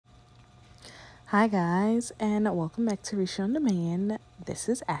Hi guys, and welcome back to Richoux on Demand. This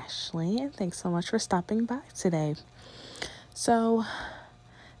is Ashley, and thanks so much for stopping by today. So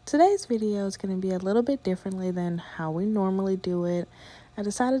today's video is going to be a little bit differently than how we normally do it. I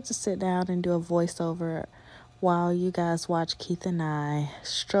decided to sit down and do a voiceover while you guys watch Keith and I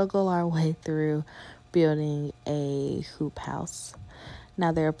struggle our way through building a hoop house.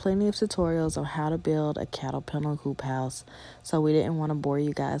 Now, there are plenty of tutorials on how to build a cattle pen or hoop house, so we didn't want to bore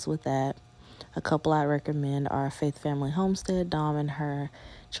you guys with that. A couple I recommend are Faith Family Homestead. Dom and her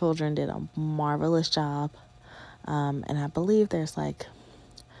children did a marvelous job. And I believe there's like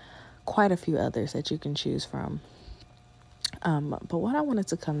quite a few others that you can choose from. But what I wanted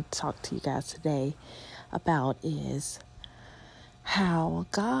to come talk to you guys today about is how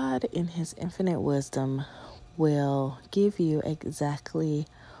God in his infinite wisdom will give you exactly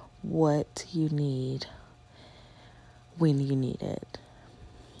what you need when you need it.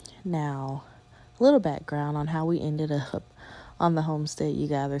 Now, a little background on how we ended up on the homestead you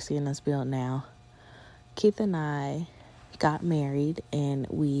guys are seeing us build now. Keith and I got married and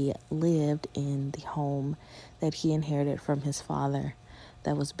we lived in the home that he inherited from his father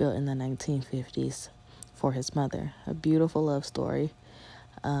that was built in the 1950s for his mother. A beautiful love story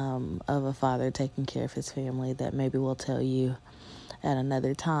of a father taking care of his family that maybe we'll tell you at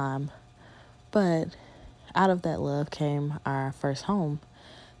another time. But out of that love came our first home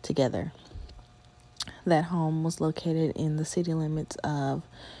together. That home was located in the city limits of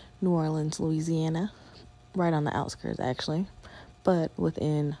New Orleans, Louisiana, right on the outskirts actually, but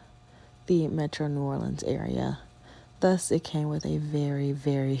within the metro New Orleans area. Thus, it came with a very,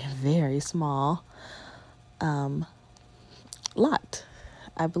 very, very small lot.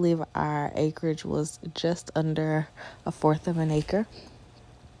 I believe our acreage was just under 1/4 of an acre.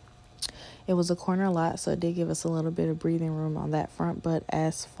 It was a corner lot, so it did give us a little bit of breathing room on that front. But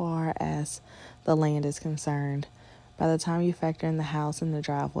as far as the land is concerned, by the time you factor in the house and the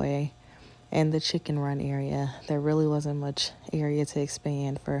driveway and the chicken run area, there really wasn't much area to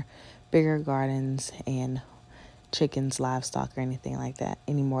expand for bigger gardens and chickens, livestock, or anything like that.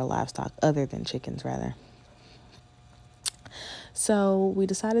 Any more livestock other than chickens, rather. So we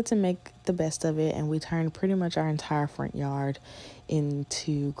decided to make the best of it, and we turned pretty much our entire front yard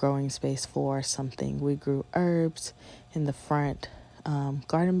into growing space for something. We grew herbs in the front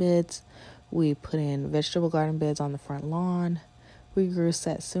garden beds. We put in vegetable garden beds on the front lawn. We grew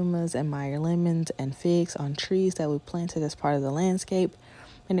satsumas and Meyer lemons and figs on trees that we planted as part of the landscape.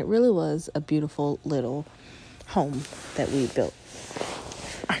 And it really was a beautiful little home that we built.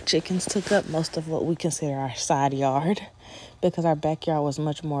 Our chickens took up most of what we consider our side yard because our backyard was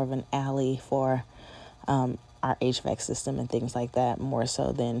much more of an alley for our HVAC system and things like that, more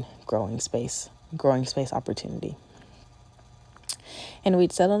so than growing space opportunity. And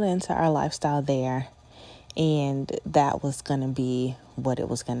we'd settled into our lifestyle there, and that was going to be what it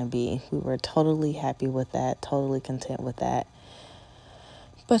was going to be. We were totally happy with that, totally content with that,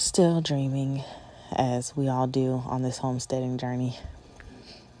 but still dreaming, as we all do on this homesteading journey.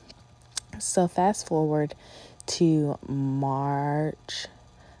 So fast forward to March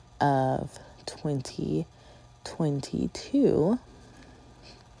of 2022.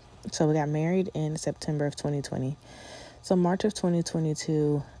 So we got married in September of 2020. So March of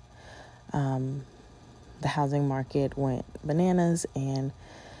 2022, the housing market went bananas, and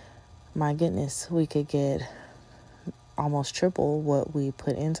my goodness, we could get almost triple what we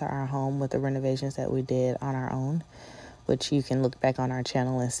put into our home with the renovations that we did on our own, which you can look back on our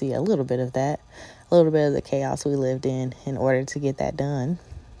channel and see a little bit of that, a little bit of the chaos we lived in order to get that done.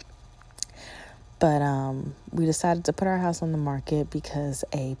 But we decided to put our house on the market because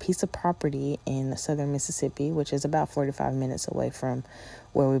a piece of property in southern Mississippi, which is about 45 minutes away from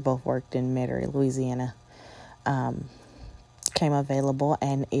where we both worked in Metairie, Louisiana, came available,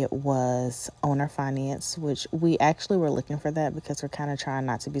 and it was owner finance, which we actually were looking for that because we're kind of trying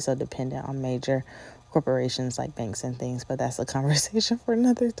not to be so dependent on major corporations like banks and things, but that's a conversation for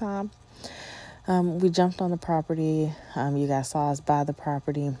another time. We jumped on the property. You guys saw us buy the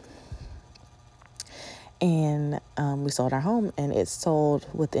property. And we sold our home, and it sold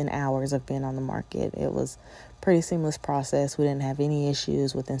within hours of being on the market. It was a pretty seamless process. We didn't have any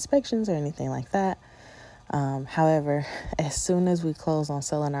issues with inspections or anything like that. However, as soon as we closed on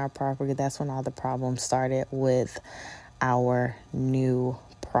selling our property, that's when all the problems started with our new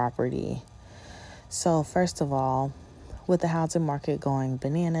property. So first of all, with the housing market going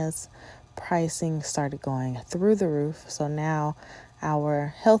bananas, pricing started going through the roof. So now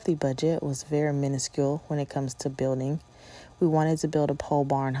our healthy budget was very minuscule when it comes to building. We wanted to build a pole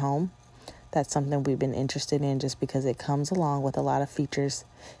barn home. that's something we've been interested in just because it comes along with a lot of features.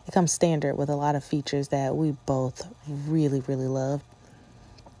 It comes standard with a lot of features that we both really, really love.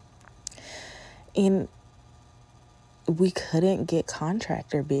 And we couldn't get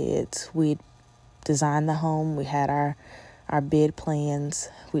contractor bids. We'd designed the home. We had our bid plans.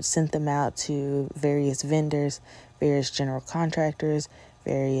 We'd sent them out to various vendors, various general contractors,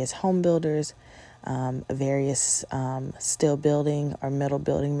 various home builders, various steel building or metal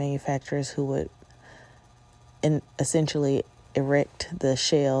building manufacturers who would essentially erect the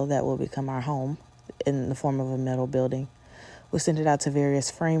shell that will become our home in the form of a metal building. We sent it out to various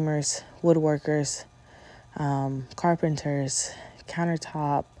framers, woodworkers, carpenters,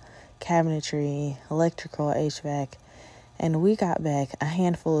 countertop, cabinetry, electrical, HVAC, and we got back a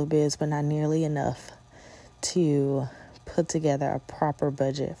handful of bids, but not nearly enough to put together a proper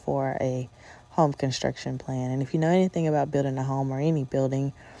budget for a home construction plan. And if you know anything about building a home or any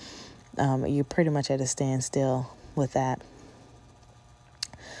building, you're pretty much at a standstill with that.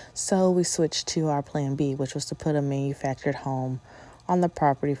 So we switched to our plan B, which was to put a manufactured home on the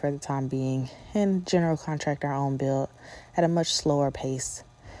property for the time being and general contract our own build at a much slower pace.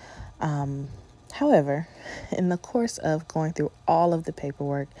 However, in the course of going through all of the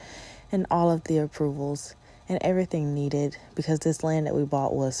paperwork and all of the approvals and everything needed, because this land that we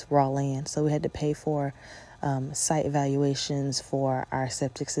bought was raw land, so we had to pay for site evaluations for our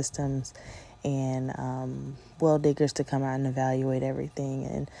septic systems and well diggers to come out and evaluate everything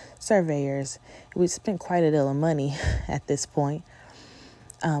and surveyors. We spent quite a deal of money at this point.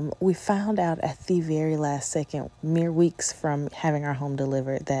 We found out at the very last second, mere weeks from having our home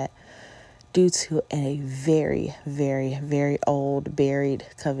delivered, that due to a very, very, very old buried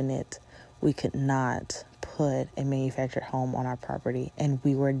covenant, we could not put a manufactured home on our property, and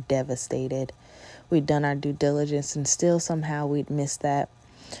we were devastated. We'd done our due diligence and still somehow we'd missed that.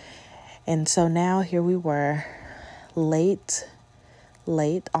 And so now here we were, late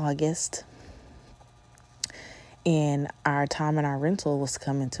August, and our time in our rental was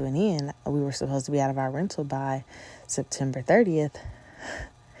coming to an end. We were supposed to be out of our rental by September 30th,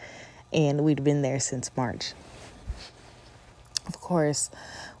 and we'd been there since March. Of course,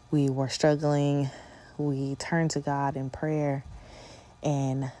 we were struggling. We turned to God in prayer,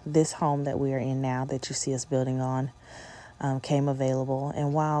 and this home that we are in now, that you see us building on, came available.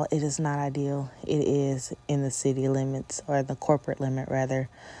 And while it is not ideal, it is in the city limits, or the corporate limit rather,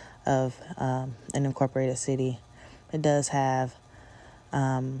 of an incorporated city. It does have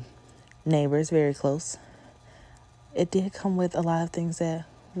neighbors very close. It did come with a lot of things that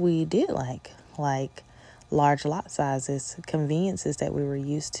we did like large lot sizes, conveniences that we were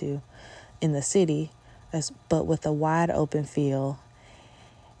used to in the city, but with a wide open feel.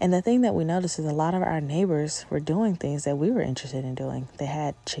 And the thing that we noticed is a lot of our neighbors were doing things that we were interested in doing. They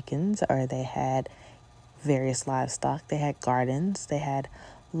had chickens, or they had various livestock. They had gardens. They had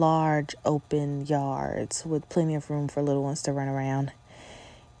large open yards with plenty of room for little ones to run around.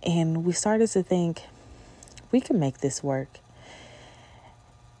 And we started to think, we can make this work.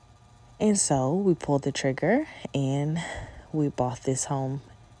 And so we pulled the trigger and we bought this home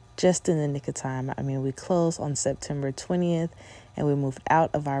just in the nick of time. I mean, we closed on September 20th and we moved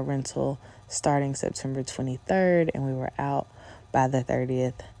out of our rental starting September 23rd, and we were out by the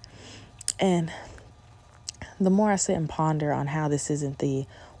 30th. And the more I sit and ponder on how this isn't the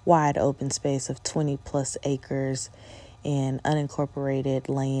wide open space of 20 plus acres in unincorporated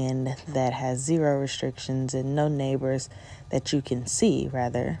land that has zero restrictions and no neighbors that you can see,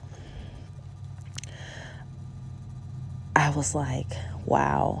 rather, I was like,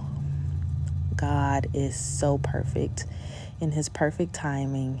 wow, God is so perfect in his perfect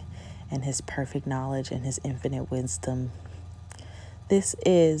timing and his perfect knowledge and his infinite wisdom. This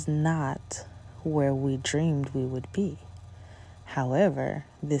is not where we dreamed we would be. However,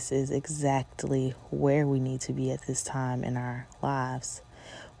 this is exactly where we need to be at this time in our lives.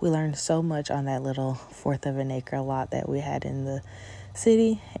 We learned so much on that little 1/4 of an acre lot that we had in the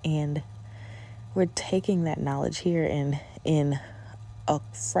city, and we're taking that knowledge here, and in a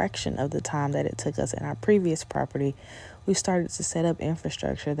fraction of the time that it took us in our previous property, we started to set up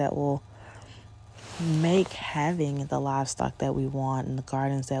infrastructure that will make having the livestock that we want and the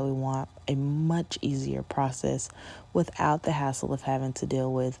gardens that we want a much easier process without the hassle of having to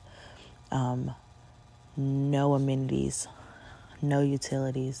deal with no amenities, no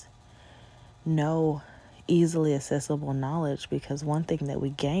utilities, no easily accessible knowledge. Because one thing that we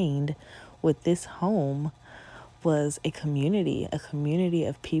gained with this home was a community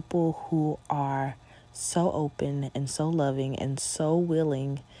of people who are so open and so loving and so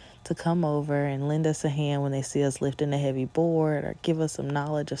willing to come over and lend us a hand when they see us lifting a heavy board, or give us some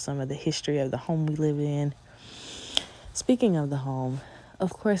knowledge of some of the history of the home we live in. Speaking of the home,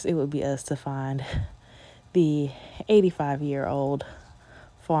 of course it would be us to find the 85-year-old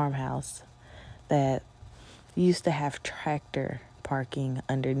farmhouse that used to have tractor parking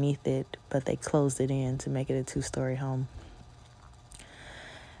underneath it, but they closed it in to make it a 2-story home.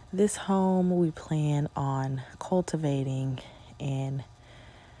 This home we plan on cultivating and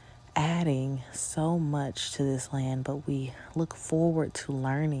adding so much to this land, but we look forward to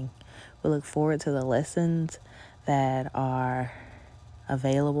learning. We look forward to the lessons that are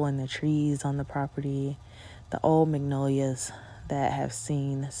available in the trees on the property, the old magnolias that have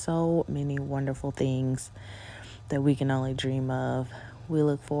seen so many wonderful things that we can only dream of. We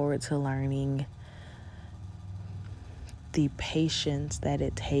look forward to learning the patience that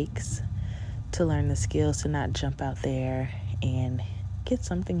it takes to learn the skills to not jump out there and get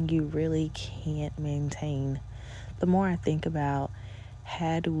something you really can't maintain. The more I think about,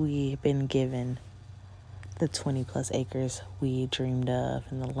 had we been given the 20 plus acres we dreamed of,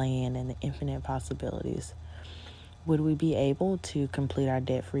 and the land and the infinite possibilities, would we be able to complete our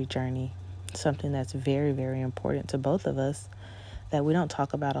debt-free journey? Something that's very, very important to both of us that we don't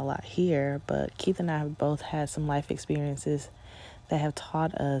talk about a lot here, but Keith and I have both had some life experiences that have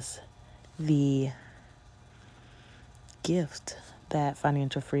taught us the gift that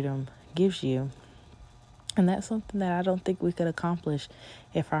financial freedom gives you. And that's something that I don't think we could accomplish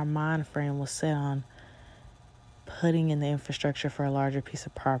if our mind frame was set on putting in the infrastructure for a larger piece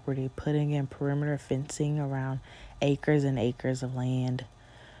of property, putting in perimeter fencing around acres and acres of land,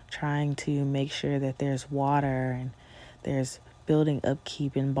 trying to make sure that there's water and there's building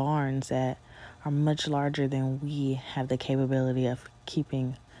upkeep in barns that are much larger than we have the capability of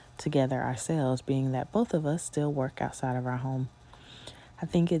keeping together ourselves, being that both of us still work outside of our home. I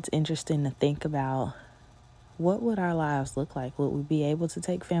think it's interesting to think about, what would our lives look like? Would we be able to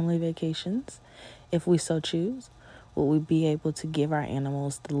take family vacations if we so choose? Would we be able to give our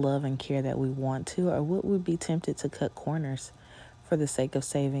animals the love and care that we want to? Or would we be tempted to cut corners for the sake of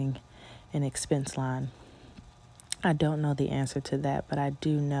saving an expense line? I don't know the answer to that, but I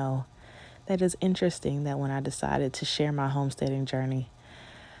do know that it's interesting that when I decided to share my homesteading journey,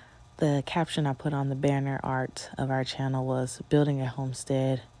 the caption I put on the banner art of our channel was "Building a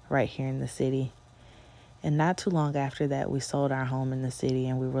Homestead right here in the city." And not too long after that, we sold our home in the city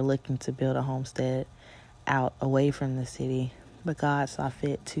and we were looking to build a homestead out away from the city. But God saw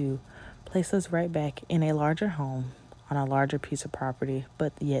fit to place us right back in a larger home on a larger piece of property,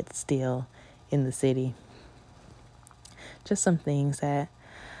 but yet still in the city. Just some things that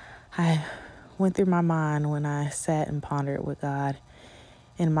I went through my mind when I sat and pondered with God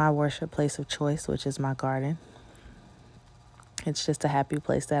in my worship place of choice, which is my garden. It's just a happy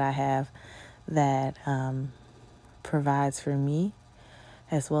place that I have that provides for me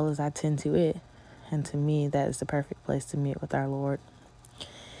as well as I tend to it. And to me, that is the perfect place to meet with our Lord.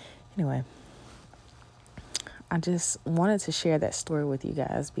 Anyway, I just wanted to share that story with you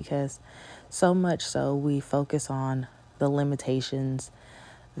guys because so much so we focus on the limitations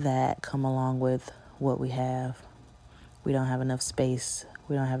that come along with what we have. We don't have enough space.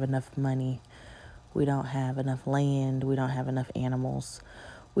 We don't have enough money. We don't have enough land. We don't have enough animals.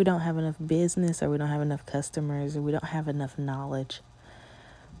 We don't have enough business, or we don't have enough customers, or we don't have enough knowledge.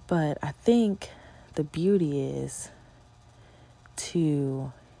 But I think the beauty is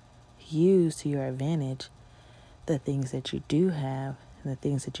to use to your advantage the things that you do have and the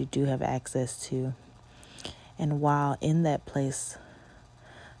things that you do have access to. And while in that place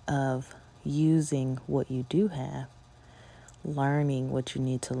of using what you do have, learning what you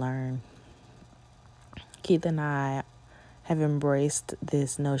need to learn, Keith and I have embraced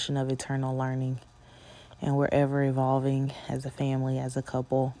this notion of eternal learning, and we're ever evolving as a family, as a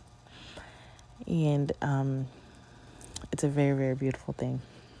couple. And it's a very, very beautiful thing.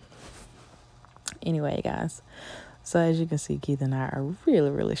 Anyway, guys, so as you can see, Keith and I are really,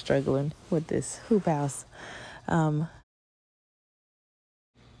 really struggling with this hoop house.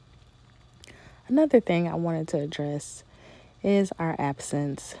 Another thing I wanted to address is our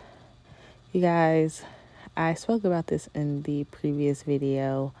absence. You guys, I spoke about this in the previous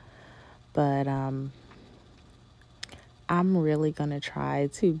video, but I'm really going to try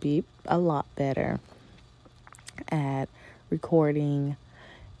to be a lot better at recording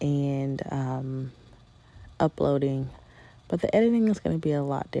and uploading, but the editing is going to be a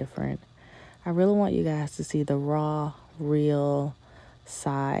lot different. I really want you guys to see the raw, real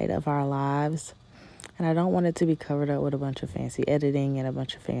side of our lives, and I don't want it to be covered up with a bunch of fancy editing and a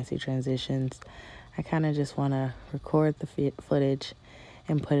bunch of fancy transitions. I kind of just want to record the footage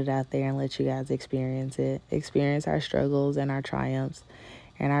and put it out there and let you guys experience it. Experience our struggles and our triumphs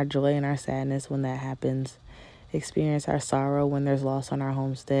and our joy and our sadness when that happens. Experience our sorrow when there's loss on our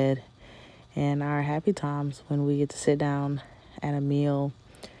homestead, and our happy times when we get to sit down at a meal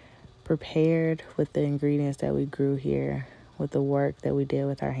prepared with the ingredients that we grew here, with the work that we did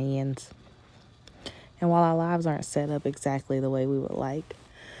with our hands. And while our lives aren't set up exactly the way we would like,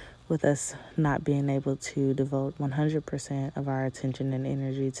 with us not being able to devote 100% of our attention and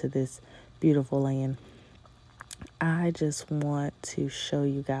energy to this beautiful land, I just want to show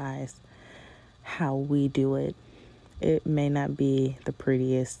you guys how we do it. It may not be the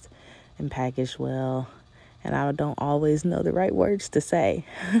prettiest and packaged well, and I don't always know the right words to say,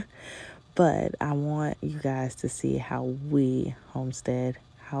 but I want you guys to see how we homestead,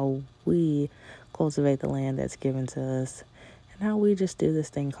 how we cultivate the land that's given to us, and how we just do this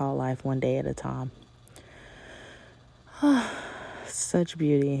thing called life one day at a time. Such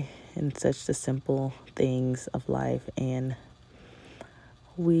beauty in such the simple things of life, and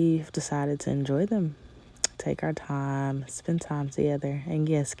we've decided to enjoy them, take our time, spend time together. And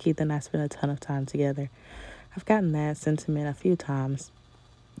yes, Keith and I spend a ton of time together. I've gotten that sentiment a few times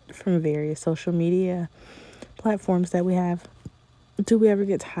from various social media platforms that we have. Do we ever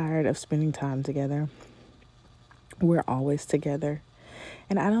get tired of spending time together? We're always together,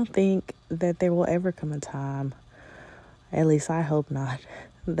 and I don't think that there will ever come a time, at least I hope not,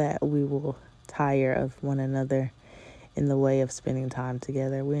 that we will tire of one another in the way of spending time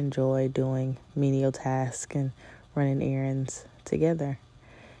together. We enjoy doing menial tasks and running errands together.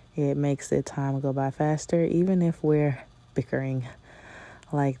 It makes the time go by faster, even if we're bickering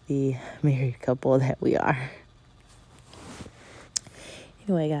like the married couple that we are.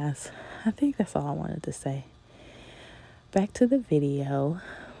 Anyway, guys, I think that's all I wanted to say. Back to the video.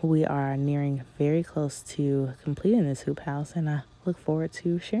 We are nearing very close to completing this hoop house, and I look forward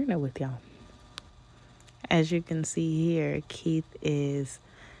to sharing it with y'all. As you can see here, Keith is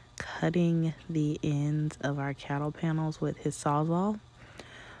cutting the ends of our cattle panels with his Sawzall.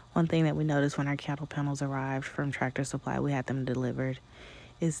 One thing that we noticed when our cattle panels arrived from Tractor Supply, we had them delivered,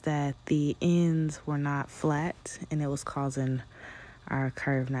 is that the ends were not flat, and it was causing our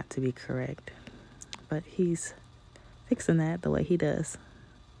curve not to be correct. But he's fixing that the way he does.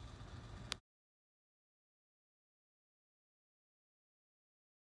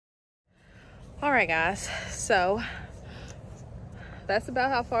 All right, guys, so that's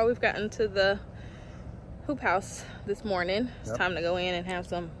about how far we've gotten to the hoop house this morning. It's time to go in and have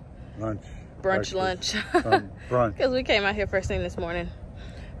some brunch lunch, because we came out here first thing this morning.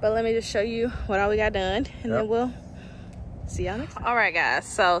 But let me just show you what all we got done, and then we'll see y'all next time. All right, guys,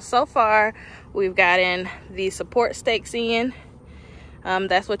 so far we've gotten the support stakes in.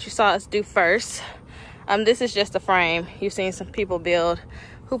 That's what you saw us do first. This is just a frame. You've seen some people build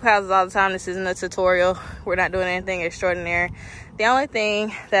hoop houses all the time. This isn't a tutorial. We're not doing anything extraordinary. The only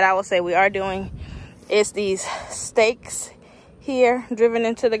thing that I will say we are doing is these stakes here driven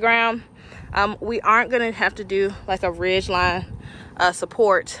into the ground. We aren't going to have to do like a ridge line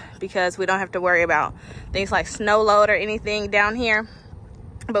support, because we don't have to worry about things like snow load or anything down here,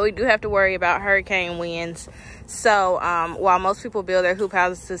 but we do have to worry about hurricane winds. So while most people build their hoop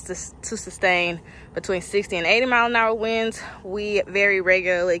houses to sustain between 60 and 80 mile an hour winds, we very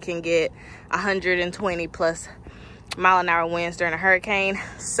regularly can get 120 plus mile an hour winds during a hurricane.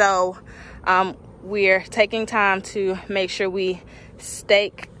 So we're taking time to make sure we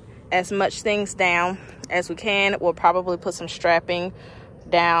stake as much things down as we can. We'll probably put some strapping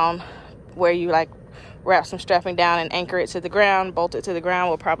down where you like wrap some strapping down and anchor it to the ground, bolt it to the ground.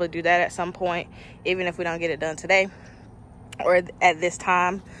 We'll probably do that at some point, even if we don't get it done today or at this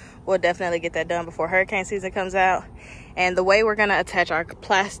time. We'll definitely get that done before hurricane season comes out. And the way we're gonna attach our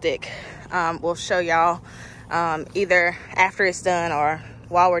plastic, we'll show y'all either after it's done or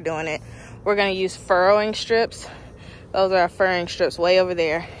while we're doing it. We're gonna use furrowing strips. Those are our furrowing strips way over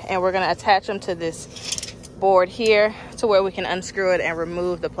there, and we're gonna attach them to this board here to where we can unscrew it and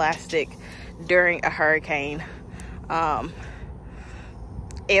remove the plastic during a hurricane,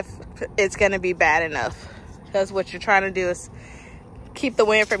 if it's gonna be bad enough, because what you're trying to do is keep the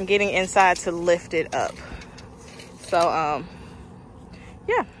wind from getting inside to lift it up. So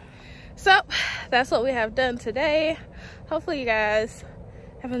yeah, so that's what we have done today. Hopefully you guys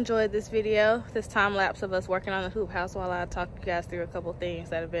have enjoyed this video, this time lapse of us working on the hoop house, while I talk you guys through a couple things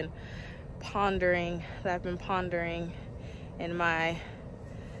that I've been pondering in my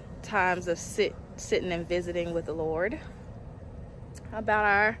times of sitting and visiting with the Lord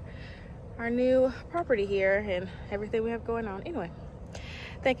about our new property here and everything we have going on. Anyway,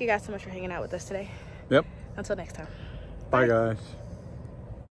 thank you guys so much for hanging out with us today. Yep. Until next time. Bye guys.